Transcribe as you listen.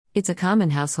It's a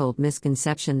common household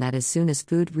misconception that as soon as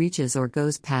food reaches or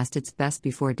goes past its best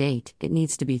before date, it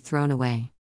needs to be thrown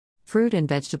away. Fruit and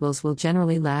vegetables will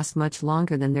generally last much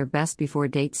longer than their best before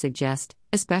date suggest,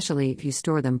 especially if you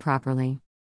store them properly.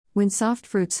 When soft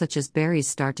fruits such as berries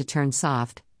start to turn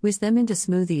soft, whiz them into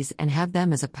smoothies and have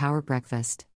them as a power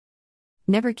breakfast.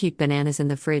 Never keep bananas in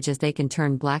the fridge as they can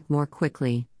turn black more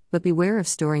quickly, but beware of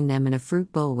storing them in a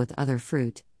fruit bowl with other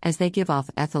fruit, as they give off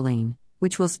ethylene,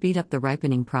 which will speed up the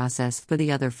ripening process for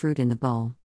the other fruit in the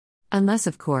bowl. Unless,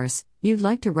 of course, you'd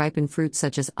like to ripen fruit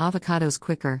such as avocados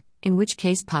quicker, in which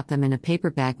case pop them in a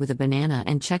paper bag with a banana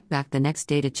and check back the next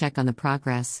day to check on the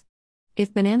progress.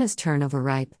 If bananas turn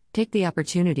overripe, take the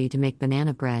opportunity to make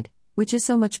banana bread, which is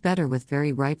so much better with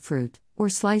very ripe fruit, or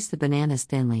slice the bananas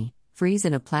thinly, freeze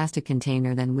in a plastic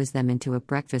container, then whiz them into a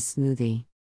breakfast smoothie.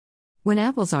 When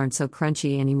apples aren't so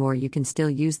crunchy anymore, you can still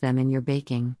use them in your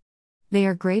baking. They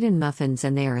are great in muffins,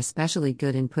 and they are especially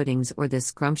good in puddings or this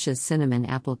scrumptious cinnamon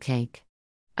apple cake.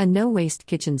 A no-waste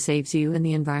kitchen saves you and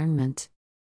the environment.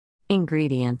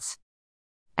 Ingredients: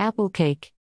 apple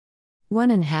cake,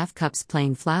 1½ cups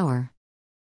plain flour,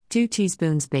 2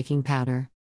 teaspoons baking powder,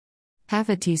 half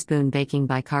a teaspoon baking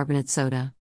bicarbonate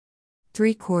soda,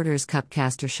 3/4 cup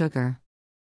castor sugar,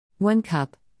 1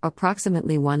 cup,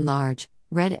 approximately 1 large,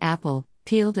 red apple,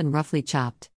 peeled and roughly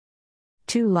chopped,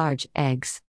 2 large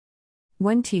eggs,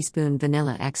 1 teaspoon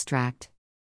vanilla extract,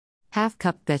 ½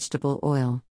 cup vegetable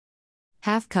oil,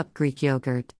 ½ cup Greek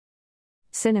yogurt,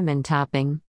 cinnamon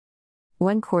topping,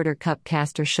 1/4 cup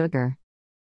castor sugar,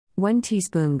 1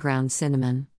 teaspoon ground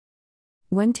cinnamon,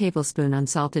 1 tablespoon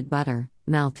unsalted butter,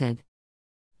 melted.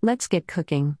 Let's get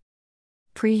cooking.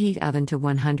 Preheat oven to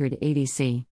 180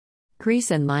 C.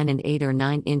 Grease and line an 8 or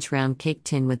 9-inch round cake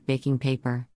tin with baking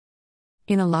paper.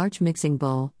 In a large mixing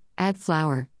bowl, add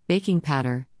flour, baking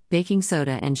powder, baking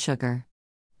soda and sugar.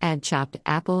 Add chopped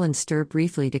apple and stir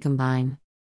briefly to combine.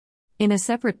 In a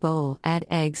separate bowl, add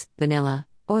eggs, vanilla,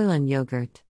 oil and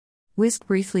yogurt. Whisk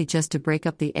briefly just to break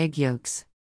up the egg yolks.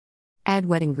 Add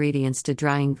wet ingredients to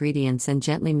dry ingredients and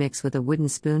gently mix with a wooden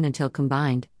spoon until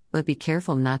combined, but be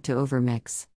careful not to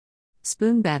overmix.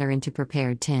 Spoon batter into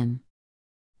prepared tin.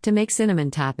 To make cinnamon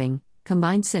topping,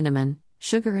 combine cinnamon,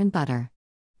 sugar and butter.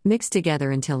 Mix together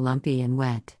until lumpy and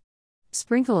wet.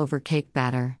 Sprinkle over cake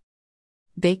batter.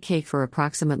 Bake cake for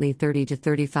approximately 30 to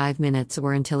 35 minutes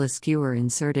or until a skewer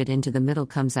inserted into the middle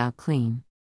comes out clean.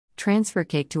 Transfer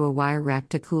cake to a wire rack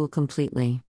to cool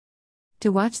completely.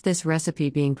 To watch this recipe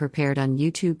being prepared on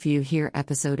YouTube, view here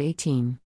episode 18.